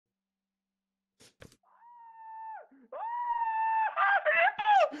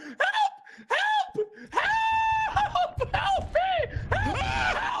Help! Help! Help me!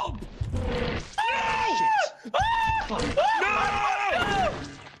 Help!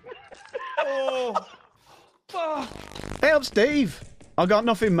 Oh! Fuck! Help, Steve! I got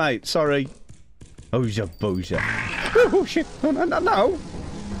nothing, mate. Sorry. Boozer, boozer. Oh shit! No, no, no, no!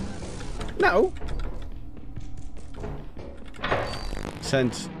 No!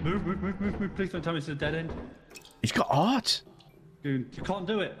 Sent. Move. Please don't tell me it's a dead end. He's got art. Dude, you can't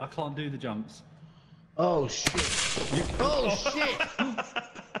do it. I can't do the jumps. Oh shit! Oh shit!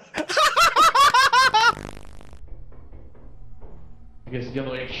 I guess the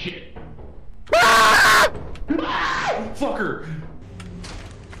other way. Shit! Fucker!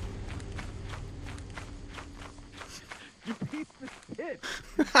 You piece of shit!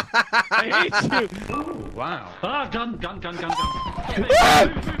 I hate you! Oh, wow. Ah, gun. Move.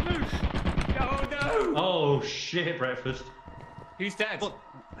 Oh no! Oh shit, breakfast. He's dead. What?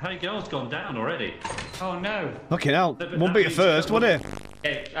 Hey, girl's gone down already. Oh no. Fucking hell. Won't be a first, would it?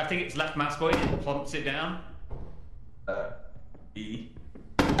 Yeah, I think it's left mouse button. It plonks it down. E.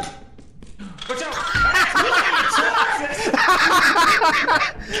 Watch out!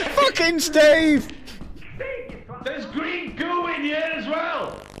 Fucking Steve! There's green goo in here as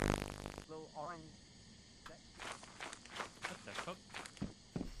well!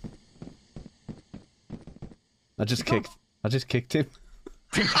 I just kicked him.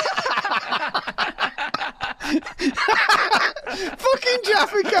 Fucking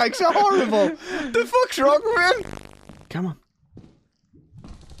Jaffa cakes are horrible. The fuck's wrong with him? Come on.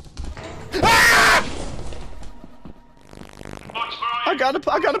 Ah! I got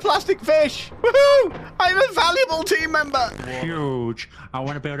a plastic fish. Woohoo! I'm a valuable team member. Huge. I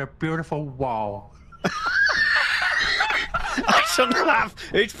want to build a beautiful wall. I shouldn't laugh.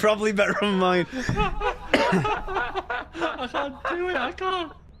 It's probably better than mine. I can't do it. I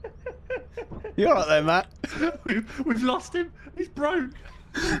can't. You alright there, Matt? We've lost him. He's broke.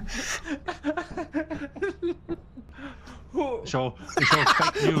 It's all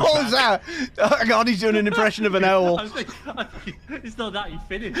fake news. What was that? Oh God, he's doing an impression of an owl. I think it's not that, he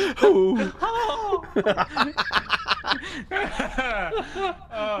finished. Ooh.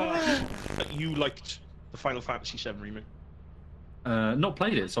 You liked the Final Fantasy VII remake? Not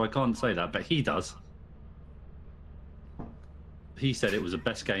played it, so I can't say that, but he does. He said it was the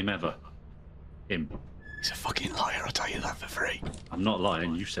best game ever. Him. He's a fucking liar, I'll tell you that for free. I'm not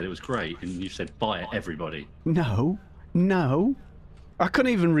lying, you said it was great, and you said buy it, everybody. No. I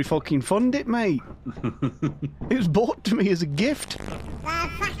couldn't even fucking fund it, mate. It was bought to me as a gift.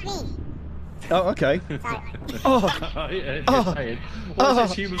 Fuck me. Oh, okay. What was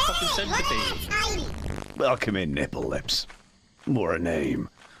this human fucking centipede? Welcome in, nipple lips. What a name.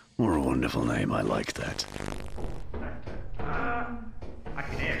 What a wonderful name, I like that. I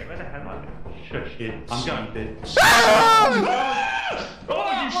can hear it. Where the hell am I? Shush it. I'm going to. Oh,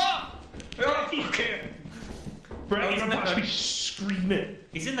 you fucker! Brett, you're about to be screaming.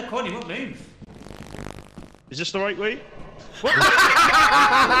 He's in the corner. He won't move. Is this the right way?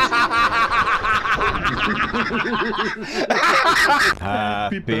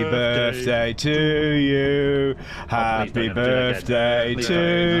 Happy birthday to you. Happy birthday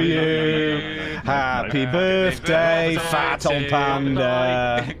to you. Happy birthday, fat old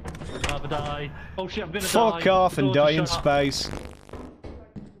panda. Oh shit, I'm gonna die. Fuck off and die in space.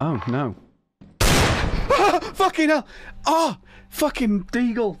 Oh no. Fucking hell. Oh, fucking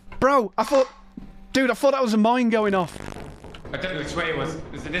Deagle. Bro, I thought that was a mine going off. I don't know which way it was.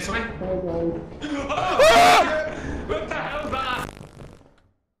 Was it this way? Ah! What the hell is that?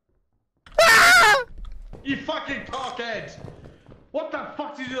 Ah! You fucking cockhead! What the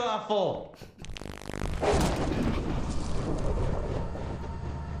fuck did you do that for?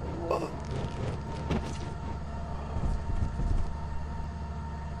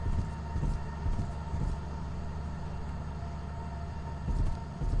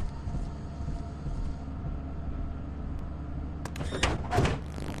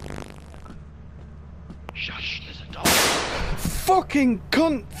 Shush, there's a dog. Fucking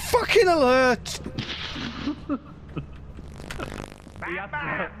cunt! Fucking alert!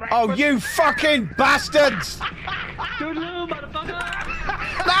 Oh, you fucking bastards! Toodaloo, motherfucker!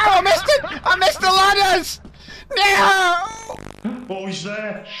 No, I missed the ladders! No! Oh, he's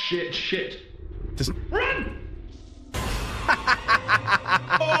there! Shit. Just... Run!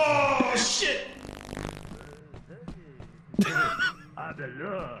 Oh, shit!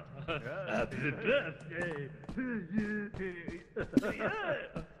 Happy birthday to you.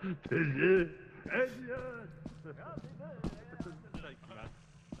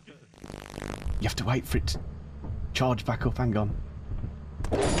 You have to wait for it to charge back up, hang on.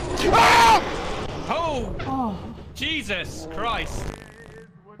 Ah! Oh! Jesus Christ!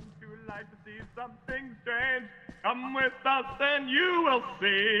 Wouldn't you like to see something strange? Come with us and you will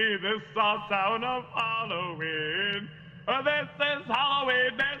see this our town of Halloween. This is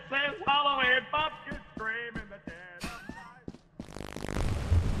Halloween, pumpkin scream in the dead of night.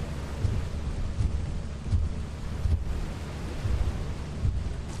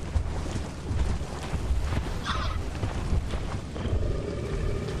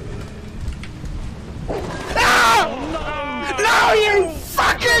 No, you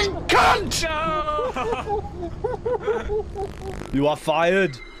fucking cunt! You are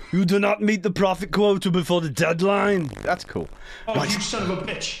fired. You do not meet the profit quota before the deadline. That's cool. Oh, Right. you son of a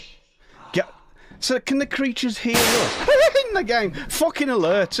bitch. So can the creatures hear us in the game? Fucking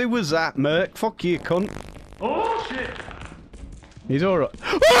alert! Who was that, Merc? Fuck you, cunt. Oh shit! He's alright.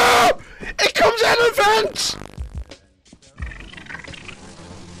 Oh! It comes out of the vents!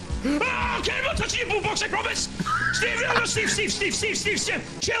 Ah, okay, I'm not touching your boombox, I promise. Steve, no, Steve.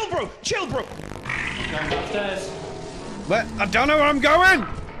 Chill, bro. Going upstairs. Where? I don't know where I'm going!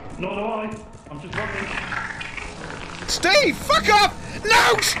 Nor do I. I'm just wondering. Steve, fuck off!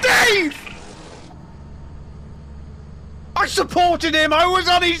 No, Steve! I supported him, I was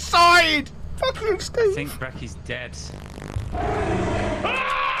on his side! Fuck you, I Steve. think Brecky's dead.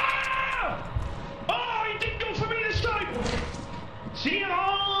 Ah! Oh, he didn't go for me this time. See you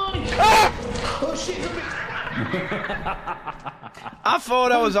on. Ah! Oh shit! I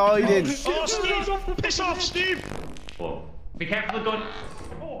thought I was hiding. Oh, Steve! Piss off, Steve! Whoa. Be careful of the gun.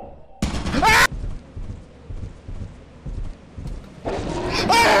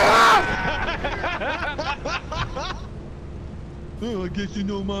 Oh, I guess you're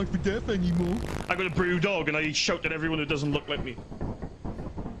no mark for death anymore. I got a brew dog and I shout at everyone who doesn't look like me.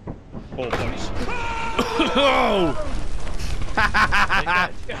 All points. Oh!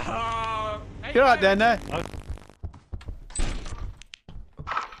 You're right then, there.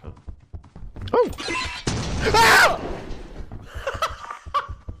 Oh! Ah!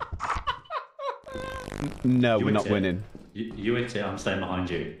 No, we're not winning. You hit it, I'm staying behind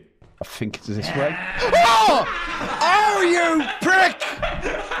you. I think it's this way. Oh! Oh, you prick!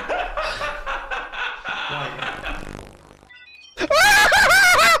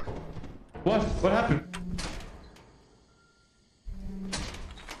 What? What happened?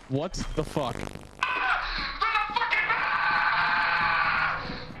 What the fuck?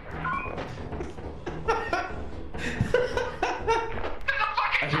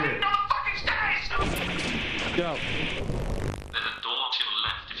 I hear it. Go. There's a door to the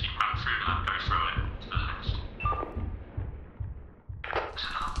left if you run through that, go through it to the left. There's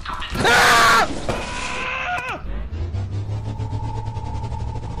another coming.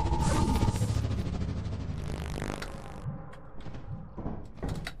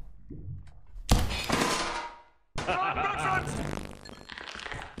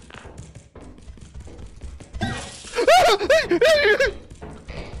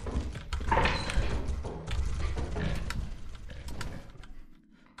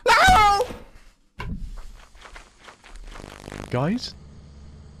 No! Guys?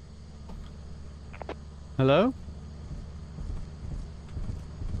 Hello?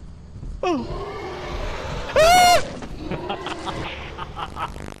 Oh! Ah!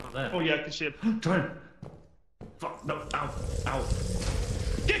 Oh yeah, I can see him. Turn! Fuck, no, ow, ow.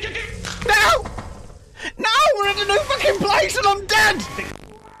 Get! No! No! We're in a new fucking place and I'm dead!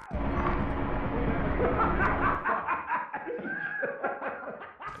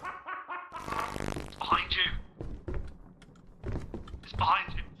 Behind you. It's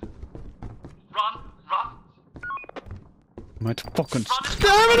behind you. Run. My fucking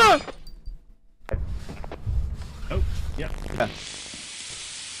stamina! Oh, yeah.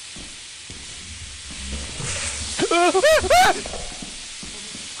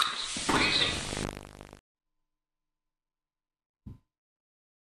 What do you see?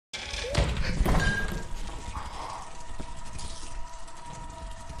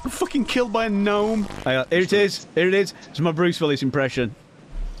 I'm fucking killed by a gnome. Here it is. Here it is. It's my Bruce Willis impression.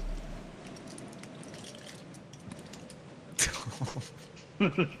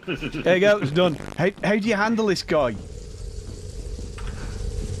 There you go. It's done. How do you handle this guy?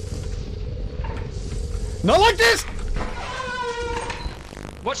 Not like this.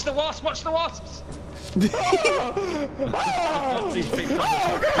 Watch the wasps! Watch the wasps!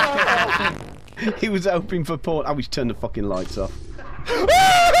 He was hoping for porn. Oh, he's turned the fucking lights off.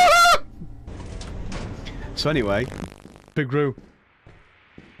 So anyway, Big Roo.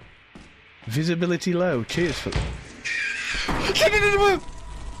 Visibility low. Cheers for. Get it in the room.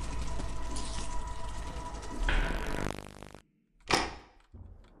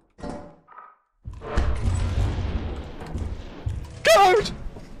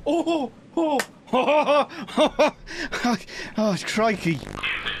 Oh, crikey.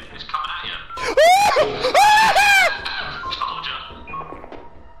 It's coming at you. Told ya.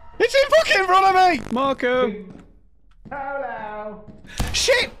 It's in fucking front of me! Marco! Hello.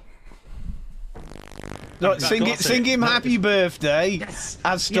 Shit! No, sing him happy birthday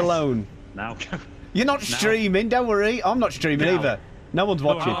as Stallone. Now. You're not streaming, don't worry. I'm not streaming either. No one's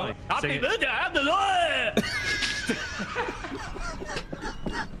watching. Happy birthday, I'm the lawyer!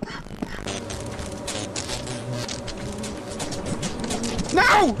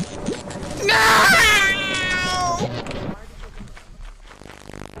 No! No!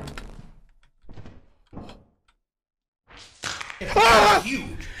 Ah!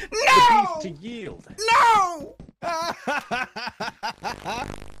 No! To yield. No! That's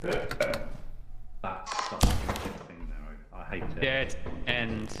such a good thing now. I hate it. Dead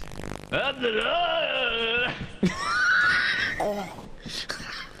end. I'm the lawyer!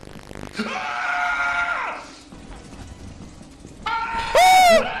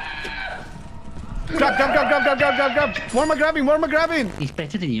 Grab! What am I grabbing? He's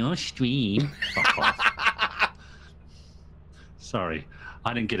better than your stream. Sorry,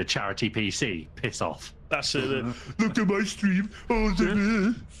 I didn't get a charity PC. Piss off. That's it. Look at my stream. Oh,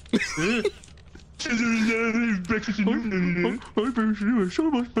 breakfast and so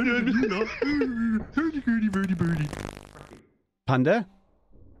much better than you. Birdie. Panda?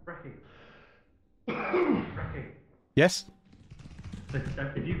 Yes?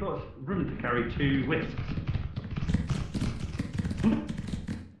 If you've got room to carry 2 wisps.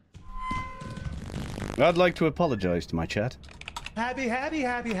 I'd like to apologise to my chat. Happy. I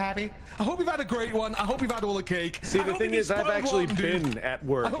hope you've had a great one. I hope you've had all the cake. See, the thing is, I've actually been at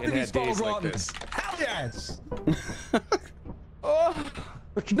work and had days like this. Hell yes! Oh,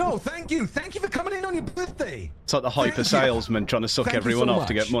 no, thank you. Thank you for coming in on your birthday. It's like the hyper salesman trying to suck Thank you everyone so off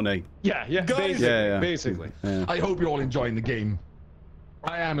to much. get money. Yeah, Guys, basically. Yeah. I hope you're all enjoying the game.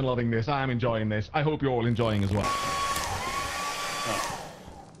 I am loving this. I am enjoying this. I hope you're all enjoying as well.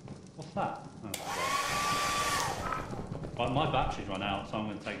 What's that? Oh, my battery's run out, so I'm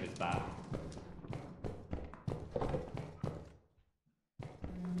going to take this back.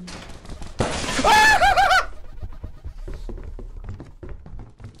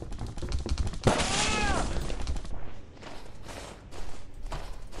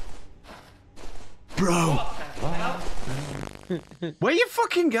 Bro! Where you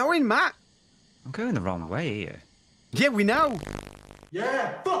fucking going, Matt? I'm going the wrong way here. Yeah, we know.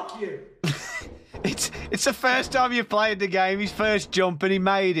 Yeah, fuck you. It's the first time you've played the game, his first jump, and he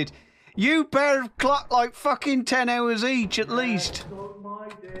made it. You pair of clocked like fucking 10 hours each at least.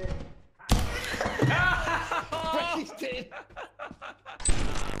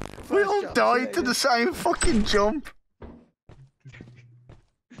 We all died to the same fucking jump.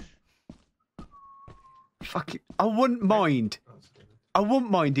 Fuck it. I wouldn't mind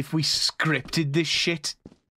if we scripted this shit.